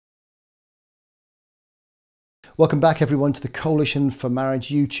Welcome back everyone to the Coalition for Marriage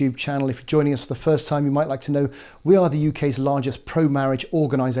YouTube channel. If you're joining us for the first time, you might like to know we are the UK's largest pro-marriage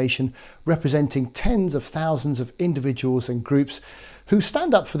organisation, representing tens of thousands of individuals and groups who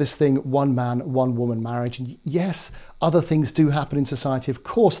stand up for this thing, one man, one woman marriage. And yes, other things do happen in society, of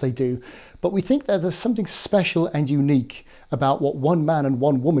course they do, but we think that there's something special and unique about what one man and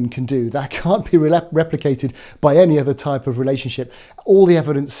one woman can do that can't be replicated by any other type of relationship. All the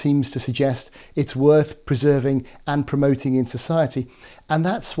evidence seems to suggest it's worth preserving and promoting in society, and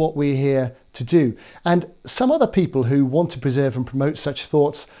that's what we're here to do. And some other people who want to preserve and promote such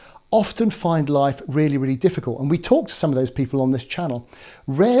thoughts often find life really, really difficult. And we talk to some of those people on this channel.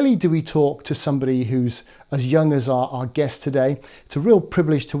 Rarely do we talk to somebody who's as young as our guest today. It's a real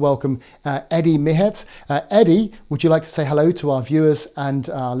privilege to welcome Eddie Mihet. Eddie, would you like to say hello to our viewers and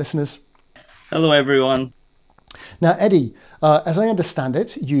our listeners? Hello, everyone. Now, Eddie, as I understand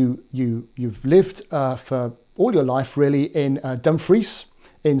it, you've lived for all your life really in Dumfries,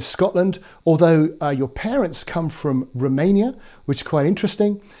 in Scotland, although your parents come from Romania, which is quite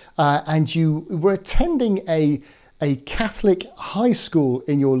interesting, and you were attending a Catholic high school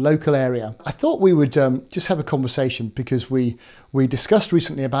in your local area. I thought we would just have a conversation because we discussed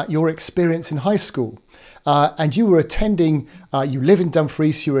recently about your experience in high school, and you were attending, you live in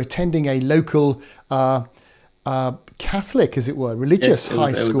Dumfries, you were attending a local Catholic, as it were, religious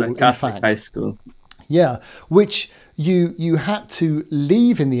high school. It was a Catholic high school. Yeah, which you had to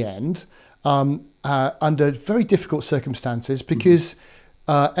leave in the end under very difficult circumstances because,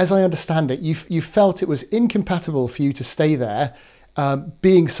 as I understand it, you felt it was incompatible for you to stay there,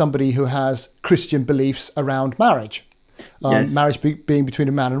 being somebody who has Christian beliefs around marriage, Yes. marriage being between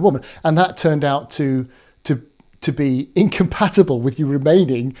a man and a woman, and that turned out to be incompatible with you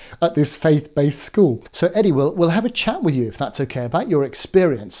remaining at this faith-based school. So Eddie, we'll have a chat with you, if that's okay, about your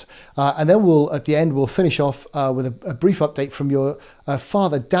experience. And then at the end, we'll finish off with a brief update from your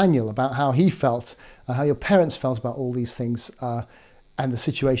father, Daniel, about how he felt, how your parents felt about all these things and the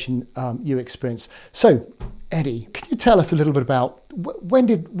situation you experienced. So Eddie, can you tell us a little bit about when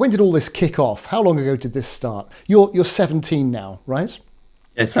did all this kick off? How long ago did this start? You're 17 now, right?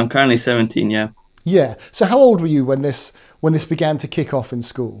 Yes, I'm currently 17, yeah. Yeah. So how old were you when this began to kick off in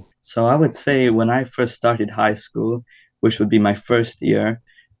school? So I would say when I first started high school, which would be my first year,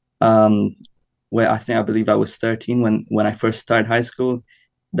 where I believe I was 13 when I first started high school,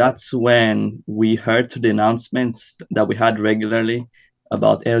 that's when we heard to the announcements that we had regularly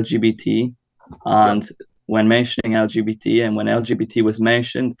about LGBT. And when mentioning LGBT and when LGBT was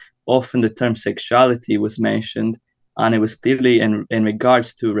mentioned, often the term sexuality was mentioned, and it was clearly in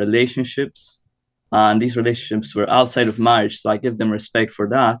regards to relationships. And these relationships were outside of marriage, so I give them respect for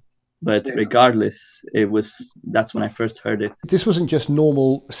that. But regardless, that's when I first heard it. This wasn't just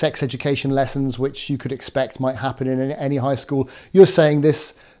normal sex education lessons, which you could expect might happen in any high school. You're saying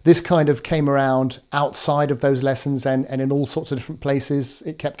this kind of came around outside of those lessons and in all sorts of different places.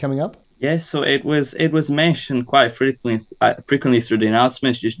 It kept coming up? Yes, so it was mentioned quite frequently through the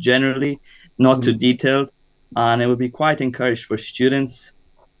announcements, just generally, not too detailed. And it would be quite encouraged for students.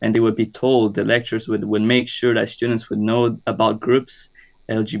 And they would be told, the lecturers would make sure that students would know about groups,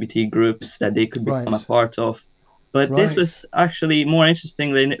 LGBT groups, that they could become a part of. But this was actually more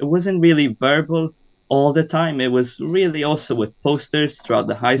interesting than it wasn't really verbal all the time. It was really also with posters throughout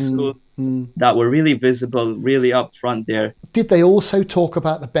the high school that were really visible, really up front there. Did they also talk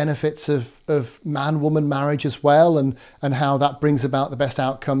about the benefits of man-woman marriage as well, and how that brings about the best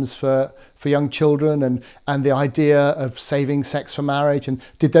outcomes for young children, and the idea of saving sex for marriage? And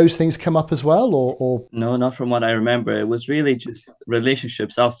did those things come up as well, or? No, not from what I remember. It was really just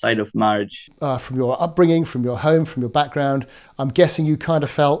relationships outside of marriage. From your upbringing, from your home, from your background, I'm guessing you kind of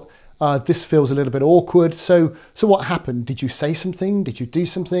felt this feels a little bit awkward. So what happened? Did you say something? Did you do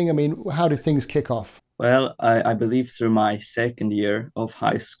something? I mean, how did things kick off? Well, I believe through my second year of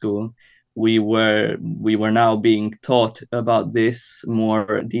high school, we were now being taught about this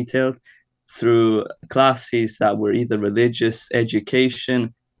more detailed through classes that were either religious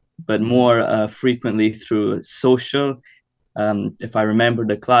education, but more frequently through social. If I remember,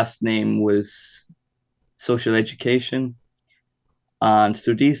 the class name was social education. And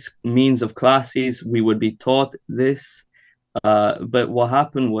through these means of classes, we would be taught this. But what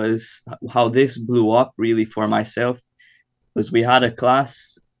happened was, how this blew up really for myself was, we had a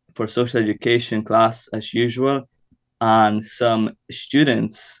class for social education class as usual, and some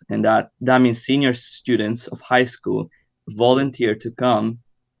students, and that means senior students of high school, volunteered to come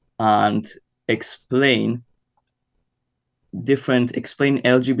and explain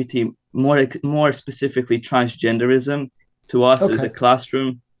LGBT, more specifically transgenderism, to us as a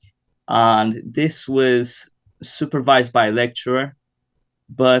classroom. And this was supervised by a lecturer,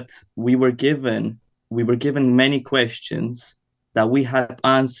 but we were given many questions that we had to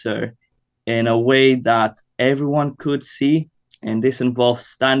answer in a way that everyone could see, and this involves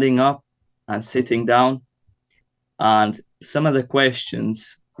standing up and sitting down. And some of the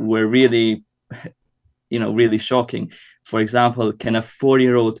questions were really, really shocking. For example, can a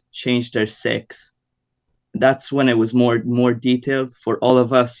 4-year-old change their sex? That's when it was more detailed for all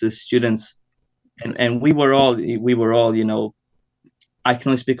of us as students, and we were all, I can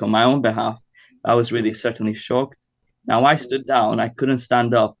only speak on my own behalf. I was really certainly shocked. Now I stood down. I couldn't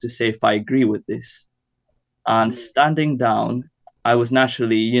stand up to say if I agree with this. And standing down, I was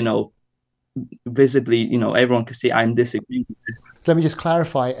naturally, visibly, everyone could see I'm disagreeing with this. Let me just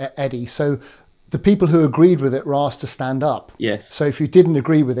clarify, Eddie. So the people who agreed with it were asked to stand up. Yes. So if you didn't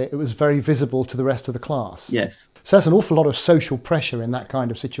agree with it, it was very visible to the rest of the class. Yes. So that's an awful lot of social pressure in that kind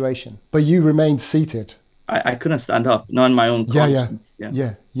of situation. But you remained seated. I couldn't stand up, not in my own conscience.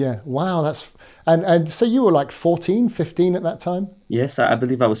 Yeah. Wow, that's... And so you were like 14, 15 at that time? Yes, I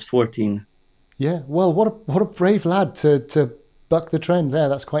believe I was 14. Yeah, well, what a brave lad to buck the trend there.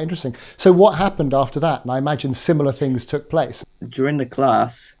 That's quite interesting. So what happened after that? And I imagine similar things took place. During the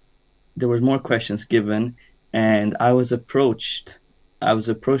class, there were more questions given, and I was approached by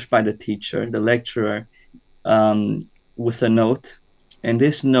the teacher, the lecturer, with a note, and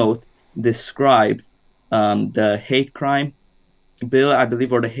this note described the hate crime bill, I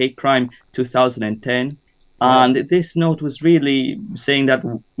believe, or the hate crime 2010. And this note was really saying that,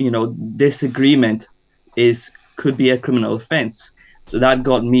 disagreement could be a criminal offense. So that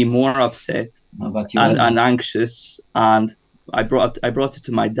got me more upset and anxious. And I brought it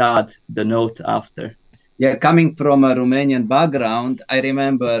to my dad, the note after. Yeah, coming from a Romanian background, I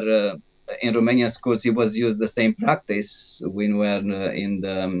remember in Romanian schools it was used the same practice when we were in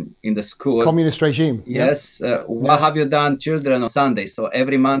the school. Communist regime. Yes. What have you done, children, on Sunday? So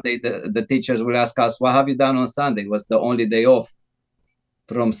every Monday the teachers will ask us, what have you done on Sunday? It was the only day off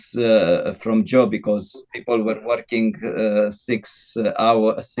from job, because people were working 6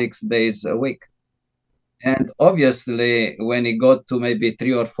 days a week. And obviously, when it got to maybe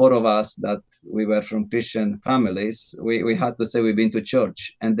 3 or 4 of us that we were from Christian families, we had to say we've been to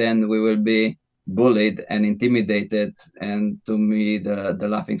church, and then we will be bullied and intimidated, and to me, the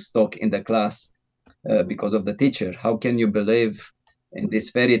laughing stock in the class because of the teacher. How can you believe in these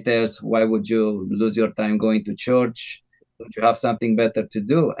fairy tales? Why would you lose your time going to church? Don't you have something better to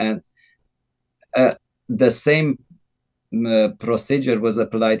do? And the same procedure was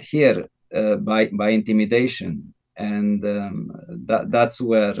applied here. By intimidation, and that's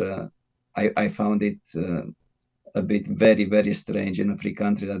where I found it a bit very, very strange in a free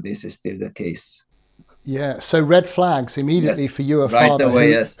country that this is still the case. Yeah, so red flags immediately for you, a right father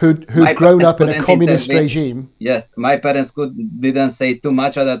away, who'd grown up in a communist regime. Yes, my parents didn't say too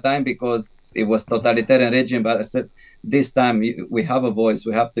much at that time because it was totalitarian regime, but I said, this time we have a voice,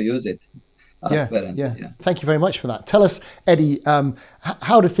 we have to use it. Yeah. Thank you very much for that. Tell us, Eddie,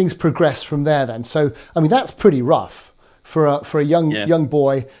 how did things progress from there then? So, I mean, that's pretty rough for a young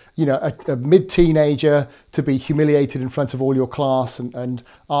boy, a mid-teenager, to be humiliated in front of all your class and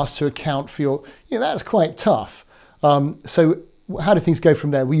asked to account for your, that's quite tough. So how did things go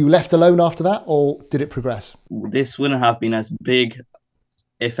from there? Were you left alone after that, or did it progress? This wouldn't have been as big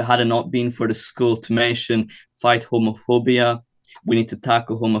if it had not been for the school to mention fight homophobia. We need to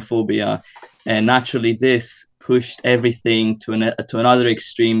tackle homophobia. And naturally, this pushed everything to another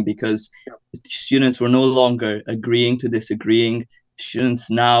extreme, because students were no longer agreeing to disagreeing.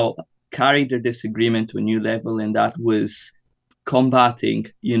 Students now carried their disagreement to a new level, and that was combating,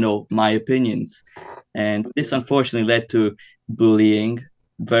 my opinions. And this unfortunately led to bullying,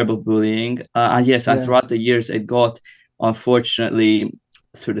 verbal bullying. And throughout the years, it got, unfortunately,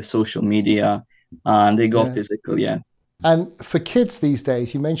 through the social media, and they got physical, And for kids these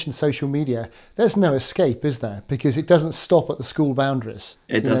days, you mentioned social media, there's no escape, is there? Because it doesn't stop at the school boundaries.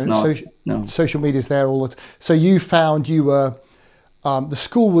 It does not, no. Social media is there all the time. So you found you were, the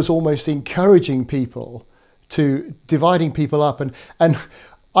school was almost encouraging people to, dividing people up. And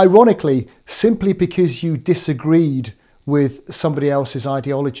ironically, simply because you disagreed with somebody else's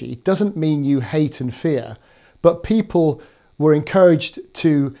ideology doesn't mean you hate and fear, but people were encouraged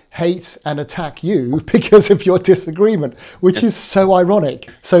to hate and attack you because of your disagreement, which is so ironic.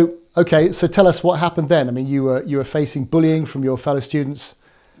 So, okay, so tell us what happened then. I mean, you were facing bullying from your fellow students,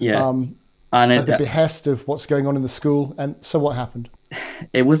 and at the behest of what's going on in the school. And so what happened?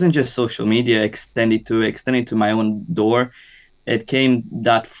 It wasn't just social media extended to my own door. It came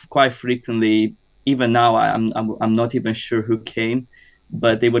that quite frequently. Even now, I'm not even sure who came,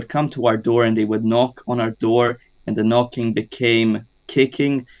 but they would come to our door and they would knock on our door, and the knocking became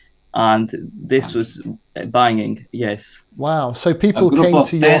kicking, and this was banging. Yes. Wow. So people came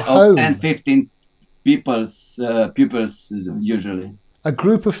to your home. 10, 15 pupils usually. A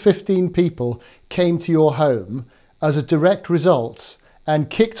group of 15 people came to your home as a direct result and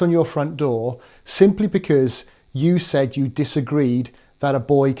kicked on your front door simply because you said you disagreed that a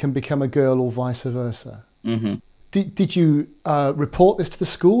boy can become a girl or vice versa. Mm-hmm. Did you report this to the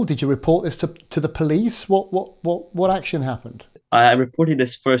school? Did you report this to the police? What action happened? I reported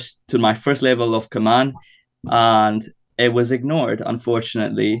this first to my first level of command, and it was ignored,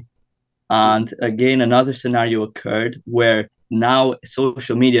 unfortunately. And again, another scenario occurred where now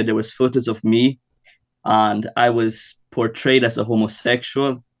social media, there was photos of me and I was portrayed as a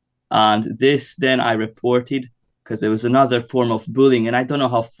homosexual. And this then I reported because there was another form of bullying, and I don't know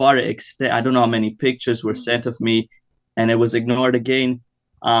how far it extended. I don't know how many pictures were sent of me, and it was ignored again.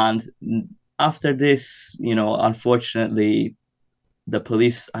 And after this, unfortunately, the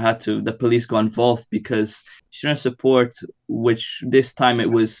police got involved, because student support, which this time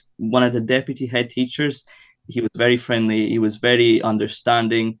it was one of the deputy head teachers, he was very friendly, he was very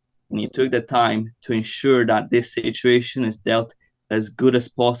understanding, and he took the time to ensure that this situation is dealt as good as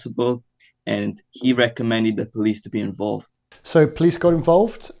possible, and he recommended the police to be involved. So police got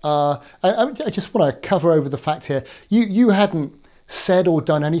involved. I just want to cover over the fact here, you hadn't said or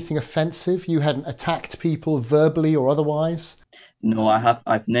done anything offensive, you hadn't attacked people verbally or otherwise? No,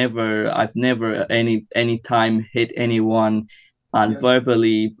 I've never any time hit anyone, and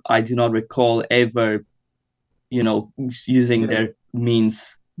verbally I do not recall ever, using their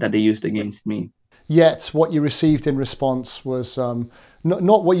means that they used against me. Yet what you received in response was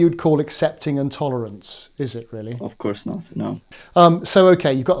not what you'd call accepting and tolerance, is it really? Of course not, no. So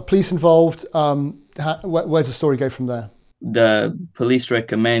okay, you've got the police involved. Where's the story go from there? The police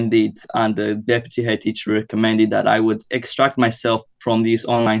recommended, and the deputy head teacher recommended, that I would extract myself from these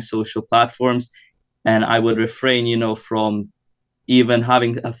online social platforms, and I would refrain, from even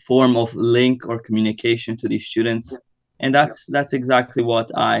having a form of link or communication to these students. And that's exactly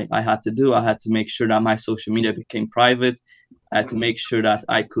what I had to do. I had to make sure that my social media became private. I had to make sure that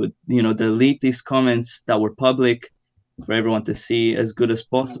I could, delete these comments that were public for everyone to see as good as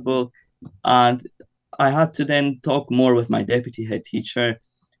possible. And I had to then talk more with my deputy head teacher,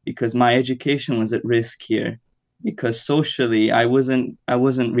 because my education was at risk here. Because socially, I wasn't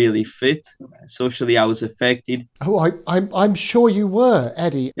really fit. Socially, I was affected. Oh, I'm sure you were,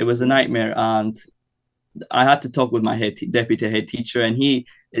 Eddie. It was a nightmare, and I had to talk with my deputy head teacher, and he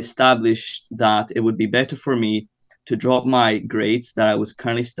established that it would be better for me to drop my grades that I was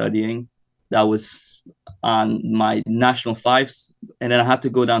currently studying, that was on my national fives, and then I had to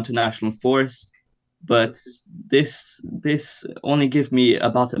go down to national fours. But this only gave me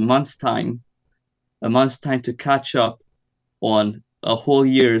about a month's time to catch up on a whole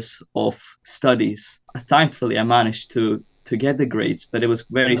year's of studies. Thankfully, I managed to get the grades, but it was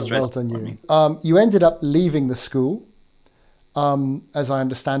very stressful for me. You ended up leaving the school, as I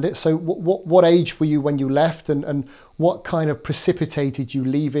understand it. So what age were you when you left, and what kind of precipitated you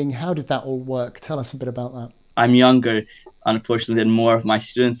leaving? How did that all work? Tell us a bit about that. I'm younger, unfortunately, than more of my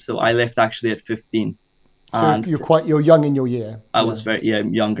students, so I left actually at 15. So and you're young in your year. I was very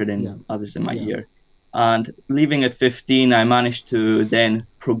younger than others in my year. And leaving at 15, I managed to then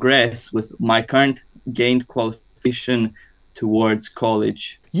progress with my current gained qualification towards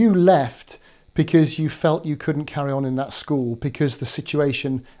college. You left because you felt you couldn't carry on in that school because the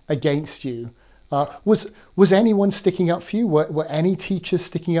situation against you. Was anyone sticking up for you? Were any teachers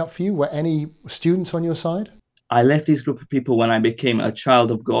sticking up for you? Were any students on your side? I left this group of people when I became a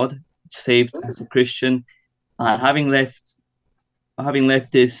child of God, saved as a Christian. Having left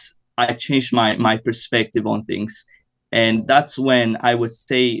this, I changed my perspective on things. And that's when I would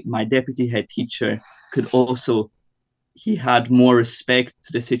say my deputy head teacher he had more respect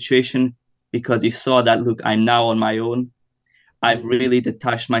to the situation, because he saw that, look, I'm now on my own. I've really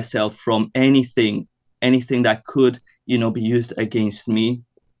detached myself from anything that could, be used against me,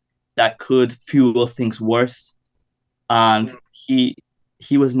 that could fuel things worse. And he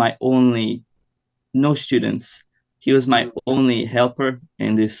was my only, no students. He was my only helper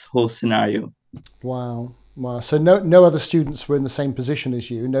in this whole scenario. Wow. So no other students were in the same position as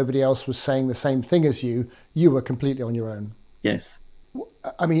you. Nobody else was saying the same thing as you. You were completely on your own. Yes.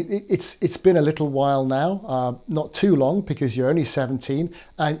 I mean, it's been a little while now, not too long, because you're only 17,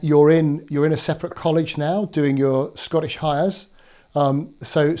 and you're in a separate college now doing your Scottish Highers.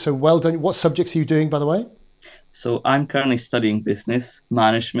 So well done. What subjects are you doing, by the way? So I'm currently studying business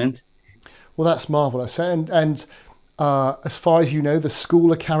management. Well, that's marvelous. And As far as you know, the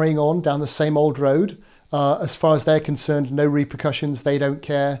school are carrying on down the same old road. As far as they're concerned, no repercussions, they don't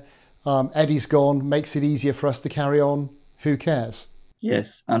care. Eddie's gone, makes it easier for us to carry on. Who cares?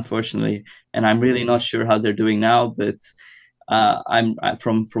 Yes, unfortunately. And I'm really not sure how they're doing now, but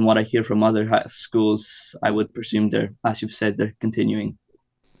from what I hear from other schools, I would presume they're, as you've said, they're continuing.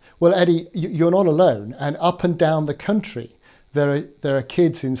 Well, Eddie, you're not alone. And up and down the country, there are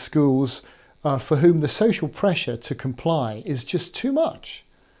kids in schools for whom the social pressure to comply is just too much.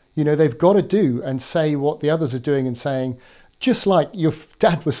 You know, they've got to do and say what the others are doing and saying, just like your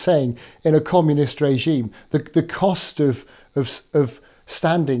dad was saying, in a communist regime, the cost of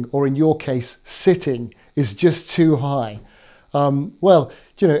standing, or in your case, sitting, is just too high. Well,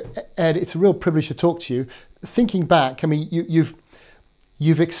 you know, Ed, it's a real privilege to talk to you. Thinking back, I mean,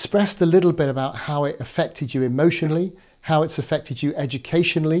 you've expressed a little bit about how it affected you emotionally, how it's affected you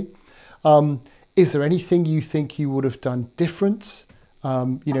educationally. Is there anything you think you would have done different,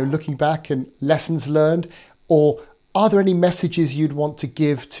 you know, looking back, and lessons learned? Or are there any messages you'd want to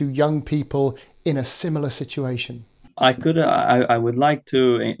give to young people in a similar situation? I would like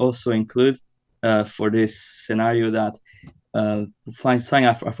to also include for this scenario that something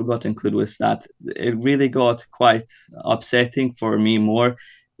I forgot to include was that it really got quite upsetting for me more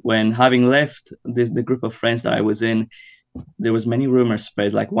when, having left the group of friends that I was in, there was many rumors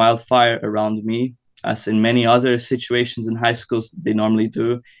spread like wildfire around me, as in many other situations in high schools they normally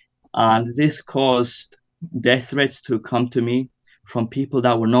do. And this caused death threats to come to me from people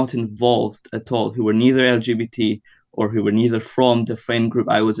that were not involved at all, who were neither LGBT or who were neither from the friend group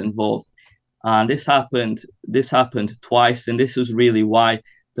I was involved. And this happened twice, and this was really why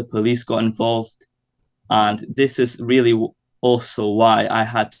the police got involved. And this is really also why I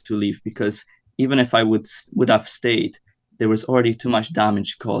had to leave, because even if I would have stayed, there was already too much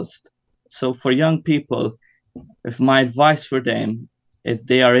damage caused. So for young people, if my advice for them, if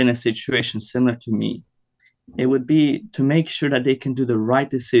they are in a situation similar to me, it would be to make sure that they can do the right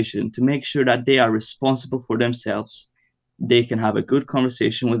decision, to make sure that they are responsible for themselves. They can have a good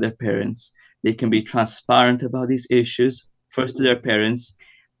conversation with their parents. They can be transparent about these issues, first to their parents,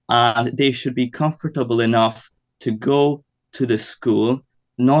 and they should be comfortable enough to go to the school,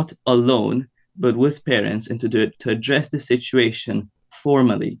 not alone, but with parents, and to address the situation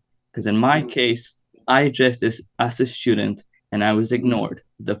formally. Because in my case, I addressed this as a student, and I was ignored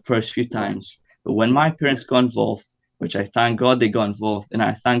the first few times. But when my parents got involved, which I thank God they got involved, and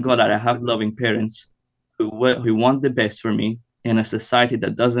I thank God that I have loving parents who want the best for me in a society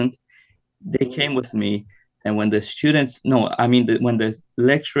that doesn't, they came with me. And when the when the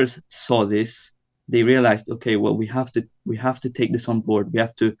lecturers saw this, they realized, okay, well, we have to take this on board. We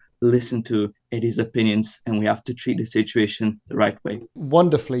have to listen to Eddie's opinions, and we have to treat the situation the right way.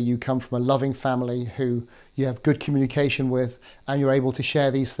 Wonderfully, you come from a loving family who you have good communication with, and you're able to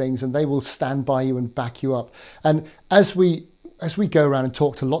share these things, and they will stand by you and back you up. And as we go around and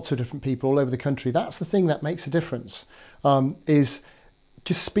talk to lots of different people all over the country, that's the thing that makes a difference, is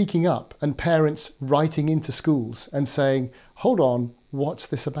just speaking up, and parents writing into schools and saying, hold on, what's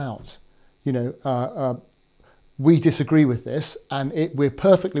this about? You know, we disagree with this, and we're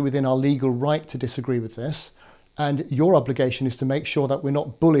perfectly within our legal right to disagree with this. And your obligation is to make sure that we're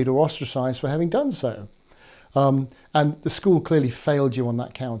not bullied or ostracized for having done so. And the school clearly failed you on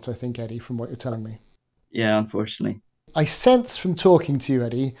that count, I think, Eddie, from what you're telling me. Yeah, unfortunately. I sense from talking to you,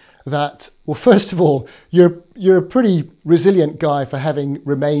 Eddie, that, well, first of all, you're a pretty resilient guy for having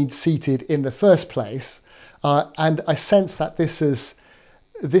remained seated in the first place. And I sense that this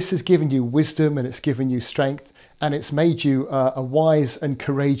has given you wisdom, and it's given you strength, and it's made you a wise and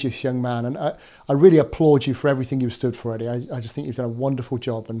courageous young man. And I really applaud you for everything you've stood for, Eddie. I just think you've done a wonderful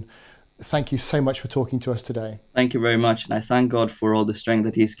job, and thank you so much for talking to us today. Thank you very much. And I thank God for all the strength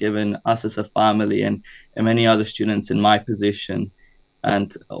that he's given us as a family, and many other students in my position.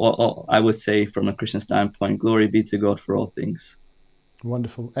 And I would say, from a Christian standpoint, glory be to God for all things.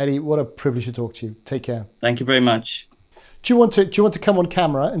 Wonderful. Eddie, what a privilege to talk to you. Take care. Thank you very much. Do you want to come on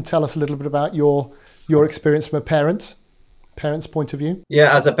camera and tell us a little bit about your experience from a parent's point of view?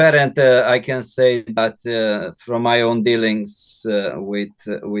 Yeah, as a parent, I can say that from my own dealings with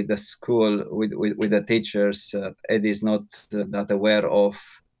the school, with the teachers, Eddie is not that aware of.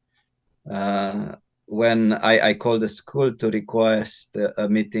 When I called the school to request a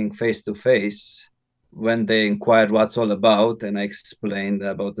meeting face-to-face, when they inquired what's all about, and I explained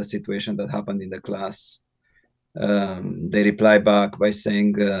about the situation that happened in the class, they reply back by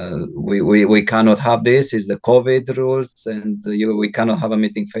saying, we cannot have this, is the COVID rules, and we cannot have a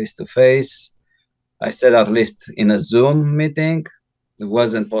meeting face to face. I said, at least in a Zoom meeting. It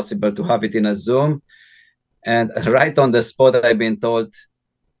wasn't possible to have it in a Zoom. And right on the spot, I've been told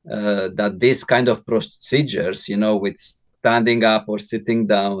that this kind of procedures, you know, with standing up or sitting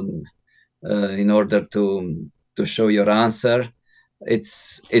down in order to show your answer,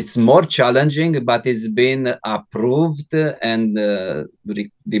 it's more challenging, but it's been approved and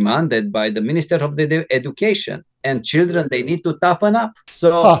demanded by the Minister of the Education. And children, they need to toughen up.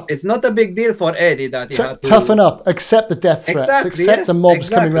 So it's not a big deal for Eddie that he had to toughen up, accept the death threats, exactly, accept yes, the mobs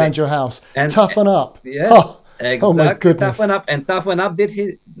exactly. coming around your house, and toughen up. Yes, exactly. Oh my goodness. Toughen up did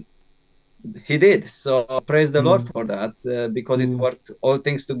he did. So praise the Lord for that, because it worked all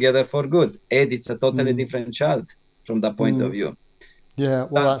things together for good. Ed, it's a totally different child from that point of view. Yeah,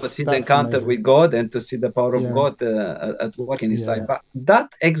 well, that was his encounter amazing with God, and to see the power of God at work in his life. But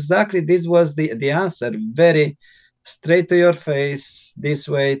that exactly, this was the answer. Very straight to your face, this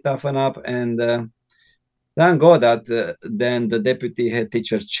way, toughen up. And thank God that then the deputy head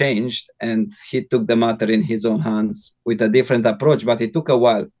teacher changed, and he took the matter in his own hands with a different approach. But it took a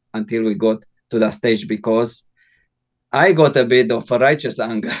while until we got to that stage, because I got a bit of a righteous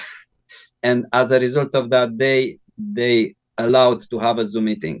anger. And as a result of that, they allowed to have a Zoom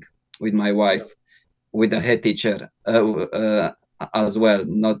meeting with my wife, with the head teacher as well.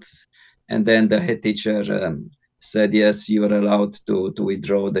 And then the head teacher said, yes, you are allowed to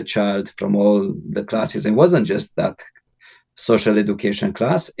withdraw the child from all the classes. It wasn't just that social education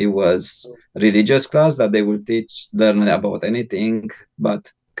class, it was religious class that they will learn about anything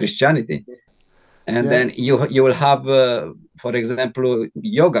but Christianity. And then you will have, for example,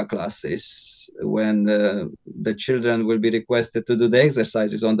 yoga classes, when the children will be requested to do the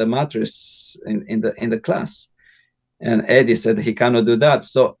exercises on the mattress in the class. And Eddie said he cannot do that.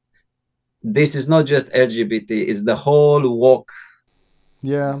 So this is not just LGBT; it's the whole woke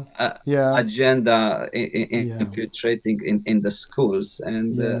agenda infiltrating in the schools.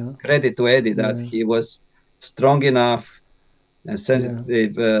 And credit to Eddie that he was strong enough and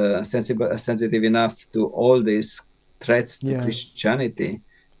sensitive enough to all these threats to Christianity,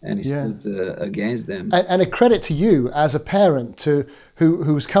 and he stood against them. And a credit to you as a parent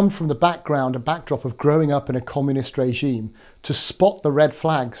who's come from the backdrop of growing up in a communist regime, to spot the red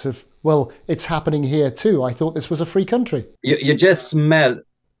flags of, well, it's happening here too. I thought this was a free country. You just smell,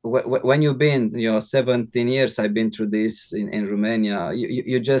 when you've been, 17 years I've been through this in Romania,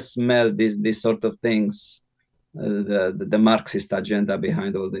 you just smell these sort of things. The Marxist agenda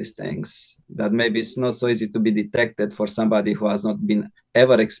behind all these things, that maybe it's not so easy to be detected for somebody who has not been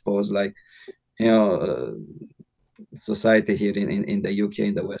ever exposed, like society here in the UK,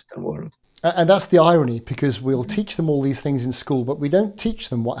 in the Western world. And that's the irony, because we'll teach them all these things in school, but we don't teach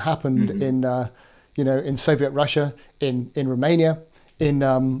them what happened in Soviet Russia, in Romania, in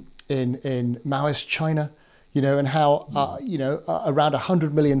Maoist China. And how, around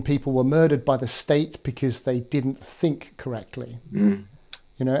 100 million people were murdered by the state because they didn't think correctly.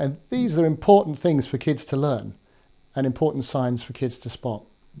 And these are important things for kids to learn, and important signs for kids to spot.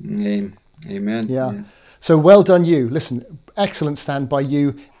 Amen. Yeah. Yes. So well done you. Listen, excellent stand by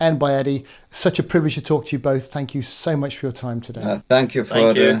you and by Eddie. Such a privilege to talk to you both. Thank you so much for your time today. Thank you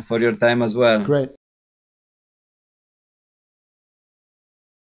for your time as well. Great.